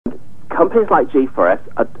companies like G4S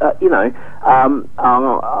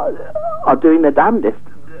are doing their damnedest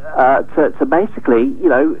to basically,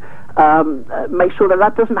 make sure that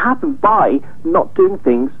that doesn't happen by not doing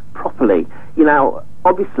things properly.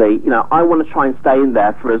 Obviously, I want to try and stay in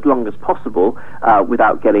there for as long as possible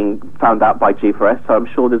without getting found out by G4S. So I'm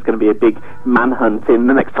sure there's going to be a big manhunt in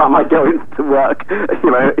the next time I go into work.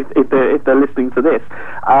 If they're listening to this,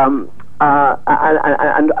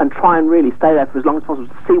 and try and really stay there for as long as possible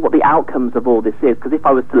to see what the outcomes of all this is. Because if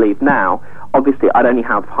I was to leave now, obviously I'd only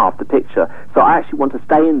have half the picture. So I actually want to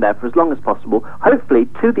stay in there for as long as possible, hopefully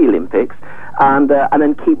to the Olympics, and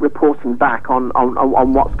then keep reporting back on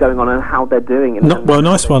what's going on and how they're doing.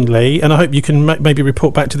 Nice one, Lee, and I hope you can maybe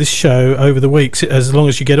report back to this show over the weeks as long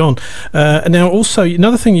as you get on. Now, also,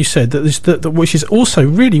 another thing you said which is also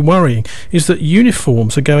really worrying is that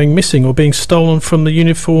uniforms are going missing or being stolen from the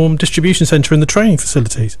uniform distribution centre in the training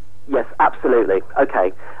facilities. Yes, absolutely.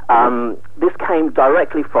 Okay. This came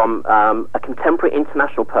directly from a contemporary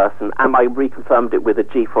international person, and I reconfirmed it with a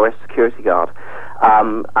G4S security guard.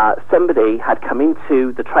 Somebody had come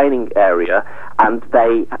into the training area and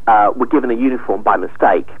they were given a uniform by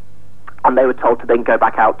mistake, and they were told to then go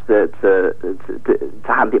back out to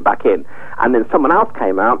hand it back in. And then someone else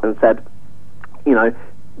came out and said,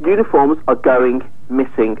 uniforms are going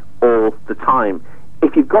missing all the time.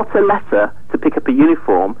 If you've got a letter to pick up a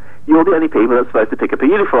uniform, you're the only people that are supposed to pick up a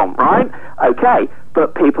uniform, right? Okay,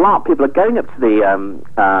 but people aren't. People are going up to the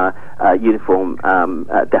uniform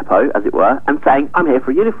depot, as it were, and saying, I'm here for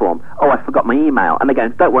a uniform. Oh, I forgot my email. And they're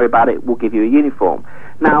going, don't worry about it, we'll give you a uniform.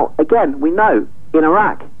 Now, again, we know in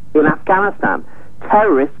Iraq, in Afghanistan,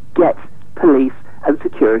 terrorists get police and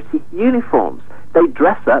security uniforms. They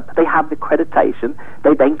dress up, they have accreditation,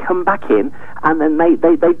 they then come back in, and then they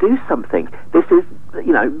do something. This is,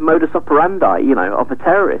 modus operandi, of a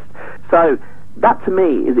terrorist. So that to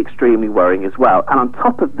me is extremely worrying as well. And on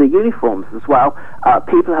top of the uniforms as well,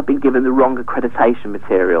 people have been given the wrong accreditation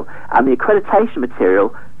material. And the accreditation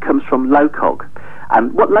material comes from LOCOG.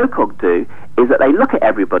 And what LOCOG do is that they look at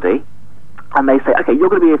everybody and they say, okay, you're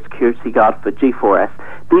going to be a security guard for G4S.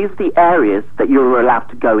 These are the areas that you're allowed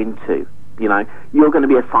to go into. You're going to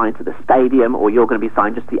be assigned to the stadium, or you're going to be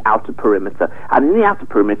assigned just to the outer perimeter. And in the outer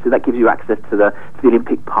perimeter, that gives you access to the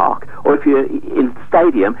Olympic Park. Or if you're in the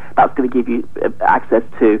stadium, that's going to give you access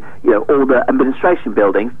to all the administration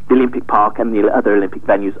buildings, the Olympic Park, and the other Olympic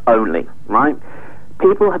venues only. Right?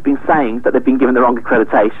 People have been saying that they've been given the wrong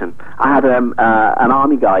accreditation. I had an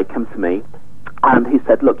army guy come to me, and he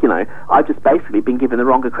said, look, I've just basically been given the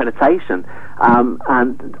wrong accreditation,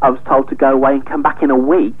 and I was told to go away and come back in a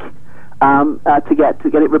week. To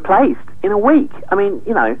get it replaced in a week. I mean,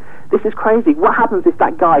 this is crazy. What happens if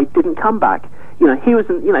that guy didn't come back? He was,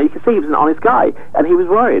 you can see he was an honest guy, and he was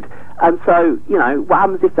worried. And so, what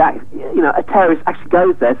happens if that, a terrorist actually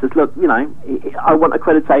goes there and says, look, I want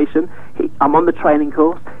accreditation. I'm on the training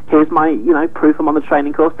course. Here's my, proof I'm on the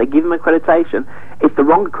training course. They give him accreditation. It's the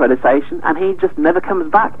wrong accreditation, and he just never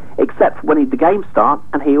comes back, except when the games start,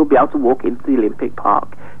 and he will be able to walk into the Olympic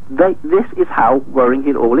Park. This is how worrying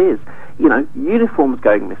it all is. Uniforms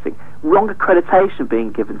going missing, wrong accreditation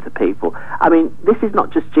being given to people. I mean, this is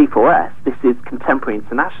not just G4S, this is Contemporary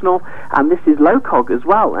International, and this is LOCOG as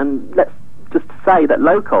well. And let's just say that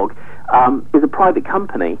LOCOG is a private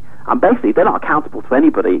company, and basically they're not accountable to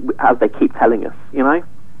anybody, as they keep telling us,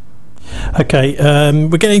 Okay,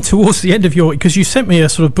 we're getting towards the end of because you sent me a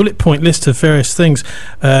sort of bullet point list of various things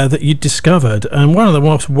that you'd discovered, and one of the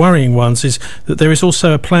most worrying ones is that there is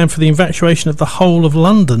also a plan for the evacuation of the whole of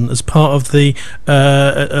London as part of the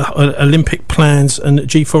Olympic plans, and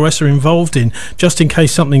G4S are involved in, just in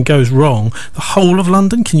case something goes wrong. The whole of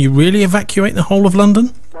London? Can you really evacuate the whole of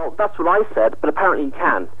London? Well, that's what I said, but apparently you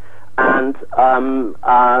can. And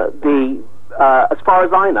as far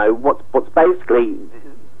as I know,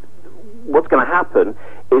 what's going to happen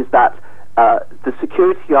is that the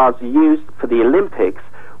security guards used for the Olympics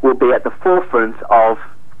will be at the forefront of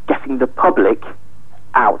getting the public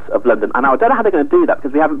out of London. And I don't know how they're going to do that,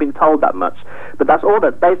 because we haven't been told that much. But that's all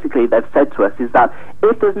that basically they've said to us, is that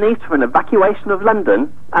if there's need for an evacuation of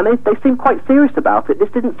London, and they seem quite serious about it, this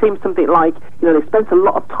didn't seem something like, they spent a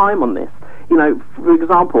lot of time on this. For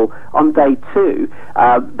example, on day 2,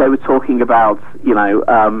 they were talking about,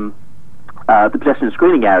 the possession and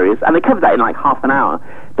screening areas, and they covered that in like half an hour.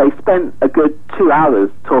 They spent a good 2 hours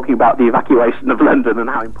talking about the evacuation of London and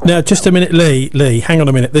how important. Now, just a minute, Lee, hang on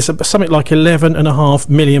a minute. There's something like 11.5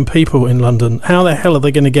 million people in London. How the hell are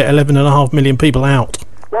they going to get 11.5 million people out?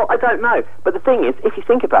 Well, I don't know, but the thing is, if you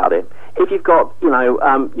think about it, if you've got,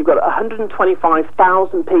 you've got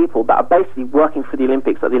 125,000 people that are basically working for the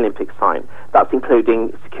Olympics at the Olympics time. That's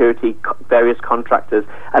including security, various contractors,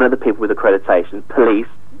 and other people with accreditation, police,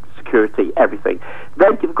 security, everything.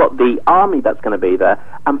 Then you've got the army that's going to be there,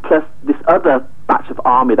 and plus this other batch of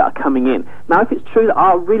army that are coming in. Now, if it's true that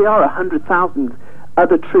there really are 100,000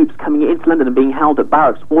 other troops coming into London and being held at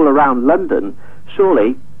barracks all around London,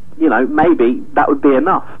 surely, maybe that would be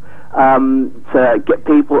enough to get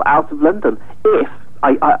people out of London. If,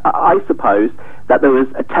 I suppose, that there was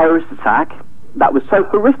a terrorist attack that was so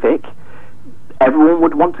horrific, everyone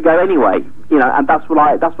would want to go anyway, and that's what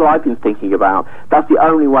I've been thinking about. That's the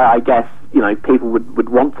only way, I guess, people would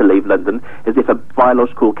want to leave London, is if a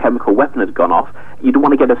biological chemical weapon had gone off. You'd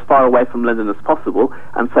want to get as far away from London as possible,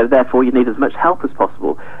 and so therefore you need as much help as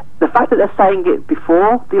possible. The fact that they're saying it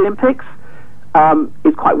before the Olympics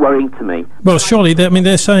is quite worrying to me. Well, surely,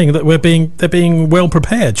 they're saying that they're being well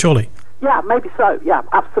prepared, surely. Yeah, maybe so. Yeah,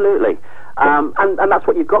 absolutely. And that's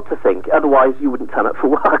what you've got to think. Otherwise, you wouldn't turn up for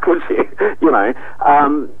work, would you?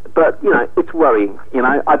 But it's worrying.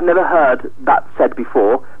 I've never heard that said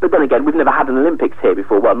before. But then again, we've never had an Olympics here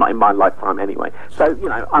before. Well, not in my lifetime, anyway. So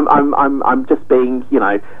I'm just being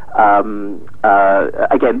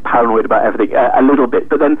again paranoid about everything a little bit.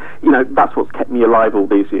 But then that's what's kept me alive all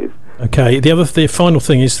these years. Okay, the final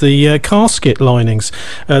thing is the casket linings.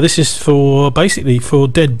 This is basically for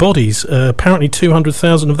dead bodies. Apparently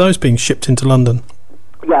 200,000 of those being shipped into London.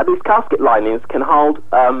 Yeah, these casket linings can hold...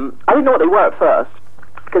 I didn't know what they were at first,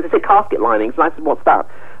 because they said casket linings, and I said, what's that?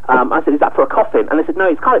 I said, is that for a coffin? And they said, no,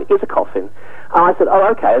 it is a coffin. And I said, oh,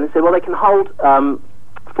 okay. And they said, well, they can hold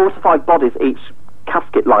 4 to 5 bodies each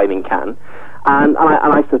casket lining can. And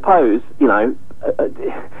I suppose,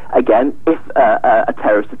 again, if a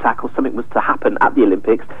terrorist attack or something was to happen at the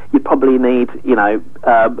Olympics, you'd probably need,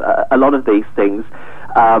 a lot of these things,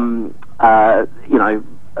 to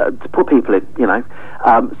put people in,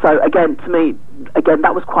 So again, to me,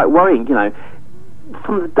 that was quite worrying,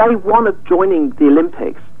 From the day one of joining the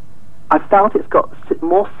Olympics, I felt it's got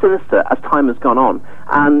more sinister as time has gone on.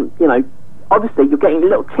 And, obviously you're getting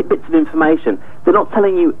little tidbits of information. They're not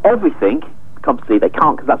telling you everything. Obviously they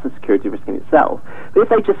can't, because that's a security risk in itself. But if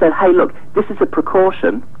they just said, hey, look, this is a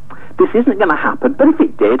precaution, this isn't going to happen, but if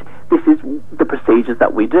it did, this is the procedures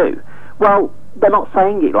that we do. Well, they're not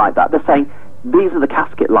saying it like that. They're saying, these are the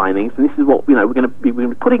casket linings, and this is what we're going to be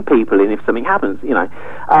putting people in if something happens.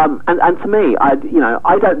 And to me, I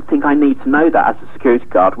don't think I need to know that as a security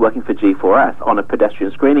guard working for G4S on a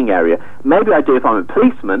pedestrian screening area. Maybe I do if I'm a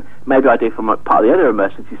policeman. Maybe I do if I'm a part of the other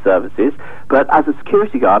emergency services. But as a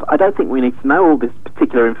security guard, I don't think we need to know all this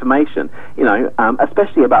particular information.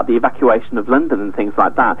 Especially about the evacuation of London and things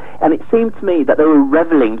like that. And it seemed to me that they were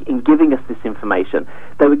reveling in giving us this information.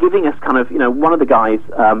 They were giving us kind of, one of the guys,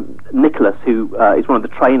 Nicholas, who is one of the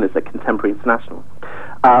trainers at Contemporary International,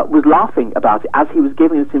 was laughing about it as he was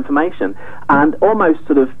giving us information, and almost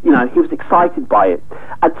sort of, he was excited by it.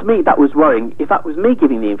 And to me, that was worrying. If that was me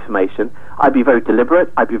giving the information, I'd be very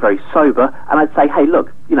deliberate, I'd be very sober, and I'd say, hey,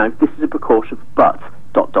 look, this is a precaution, but ...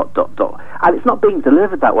 And it's not being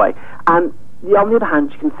delivered that way. And on the other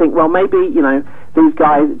hand, you can think, well, maybe, these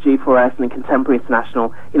guys at G4S and Contemporary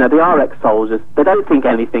International, they are ex-soldiers. They don't think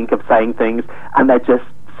anything of saying things, and they're just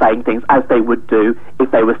saying things as they would do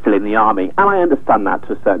if they were still in the army. And I understand that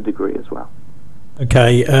to a certain degree as well.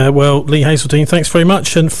 Okay, well, Lee Hazeltine, thanks very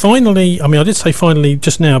much. And finally, I did say finally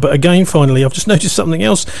just now, but again, finally, I've just noticed something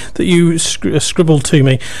else that you scribbled to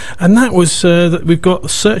me, and that was that we've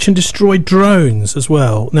got search and destroy drones as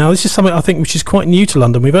well. Now, this is something I think which is quite new to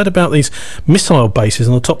London. We've heard about these missile bases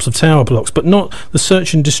on the tops of tower blocks, but not the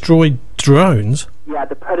search and destroy drones. Yeah,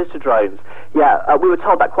 the Predator drones. Yeah, we were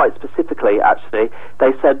told that quite specifically, actually.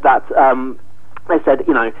 They said that,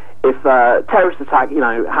 if a terrorist attack,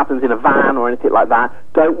 happens in a van or anything like that,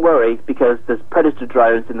 don't worry, because there's Predator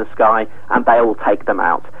drones in the sky and they will take them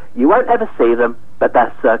out. You won't ever see them, but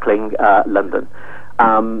they're circling London.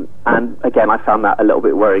 And again, I found that a little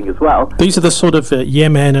bit worrying as well. These are the sort of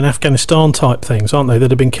Yemen and Afghanistan type things, aren't they,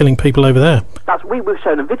 that have been killing people over there? We were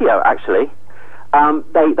shown a video, actually.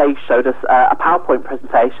 They showed us a PowerPoint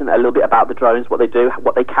presentation, a little bit about the drones, what they do,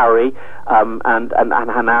 what they carry, and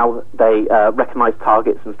how now they recognise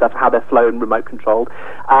targets and stuff, how they're flown, remote controlled,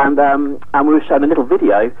 and we were shown a little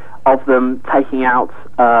video of them taking out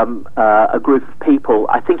a group of people.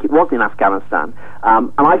 I think it was in Afghanistan,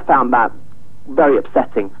 and I found that very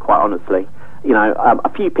upsetting, quite honestly. A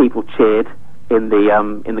few people cheered in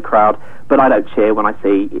the crowd, but I don't cheer when I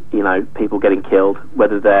see people getting killed,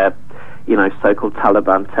 whether they're so-called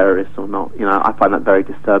Taliban terrorists or not. I find that very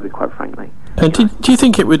disturbing, quite frankly. Do you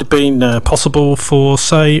think it would have been possible for,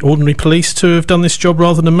 say, ordinary police to have done this job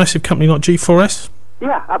rather than a massive company like G4S?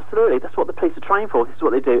 Yeah, absolutely. That's what the police are trained for. This is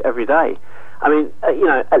what they do every day. I mean,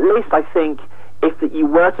 at least I think if that you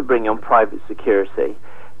were to bring on private security,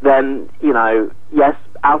 then, yes,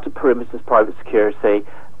 outer perimeters private security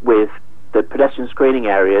with the pedestrian screening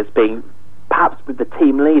areas being, perhaps with the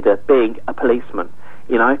team leader being a policeman.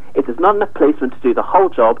 If there's not enough policemen to do the whole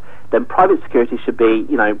job, then private security should be,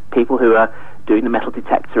 people who are doing the metal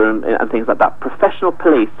detector and things like that. Professional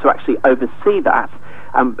police to actually oversee that,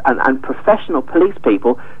 and professional police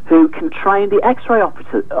people who can train the X-ray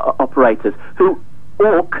operators,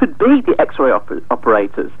 or could be the X-ray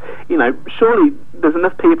operators. Surely there's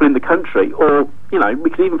enough people in the country, or we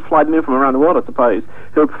could even fly them in from around the world, I suppose,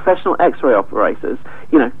 who are professional X-ray operators,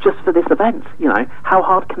 just for this event. How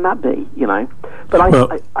hard can that be? But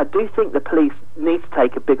I do think the police need to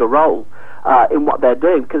take a bigger role in what they're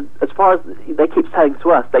doing, because as far as they keep saying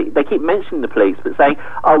to us, they keep mentioning the police, but saying,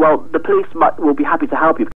 oh well, the police will be happy to help you